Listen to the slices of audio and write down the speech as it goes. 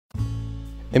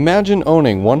Imagine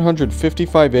owning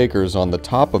 155 acres on the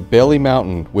top of Bailey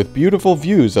Mountain with beautiful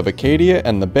views of Acadia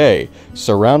and the bay,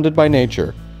 surrounded by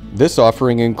nature. This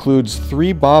offering includes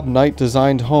 3 Bob Knight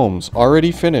designed homes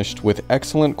already finished with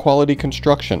excellent quality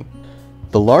construction.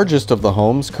 The largest of the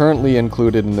homes currently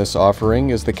included in this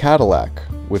offering is the Cadillac,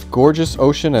 with gorgeous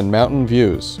ocean and mountain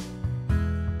views.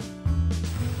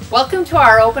 Welcome to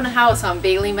our open house on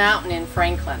Bailey Mountain in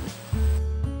Franklin.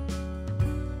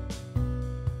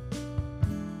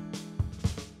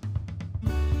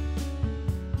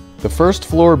 The first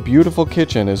floor beautiful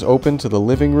kitchen is open to the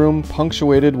living room,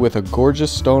 punctuated with a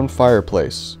gorgeous stone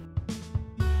fireplace.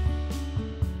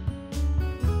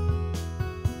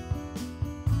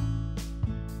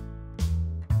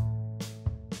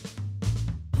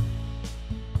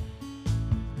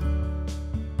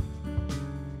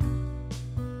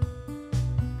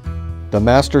 The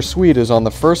master suite is on the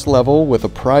first level with a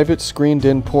private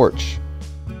screened-in porch.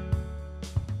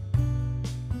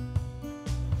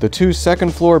 The 2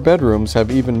 second-floor bedrooms have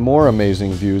even more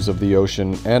amazing views of the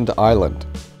ocean and island.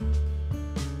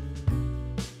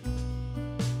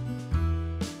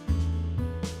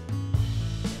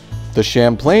 The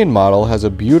Champlain model has a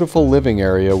beautiful living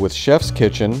area with chef's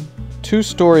kitchen,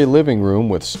 2-story living room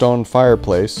with stone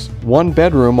fireplace, 1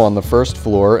 bedroom on the first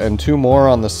floor and 2 more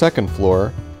on the second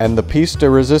floor, and the piece de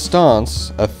resistance,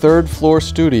 a 3rd-floor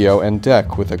studio and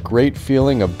deck with a great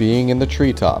feeling of being in the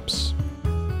treetops.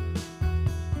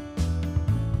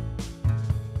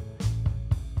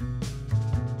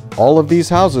 All of these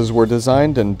houses were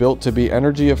designed and built to be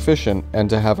energy efficient and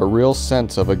to have a real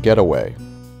sense of a getaway.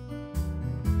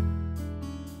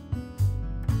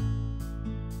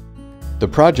 The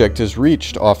project is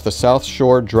reached off the South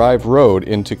Shore Drive Road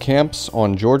into camps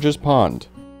on George's Pond.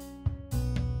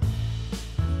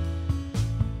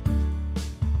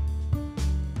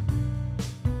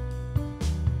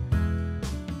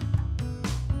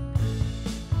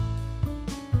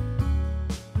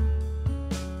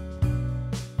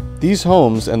 These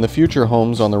homes and the future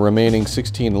homes on the remaining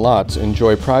 16 lots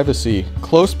enjoy privacy,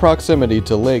 close proximity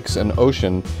to lakes and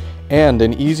ocean, and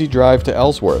an easy drive to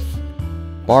Ellsworth.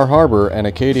 Bar Harbor and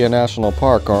Acadia National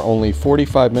Park are only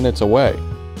 45 minutes away.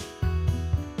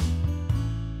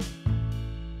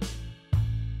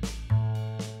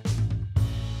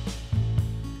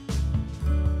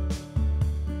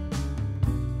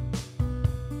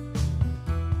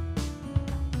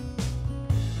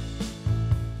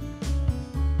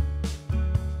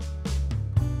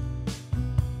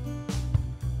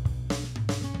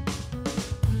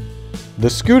 The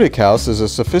Skudik House is a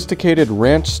sophisticated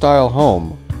ranch-style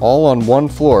home, all on 1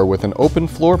 floor with an open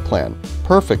floor plan,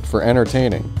 perfect for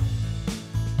entertaining.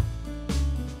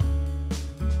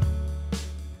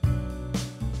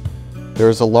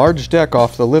 There is a large deck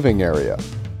off the living area.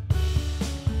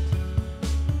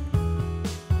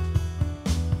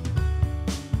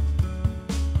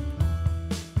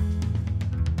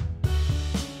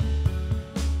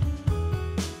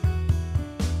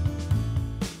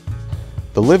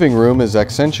 The living room is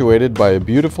accentuated by a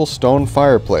beautiful stone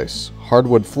fireplace,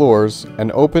 hardwood floors,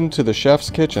 and open to the chef's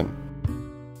kitchen.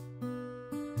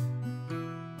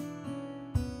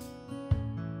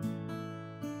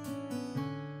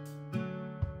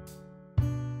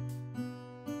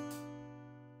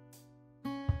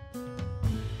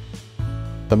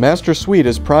 The master suite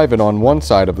is private on one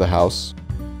side of the house,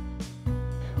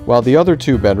 while the other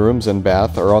 2 bedrooms and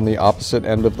bath are on the opposite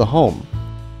end of the home.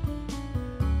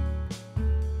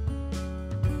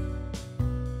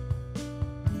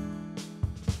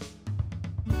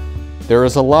 There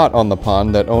is a lot on the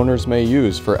pond that owners may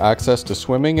use for access to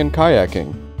swimming and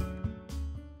kayaking.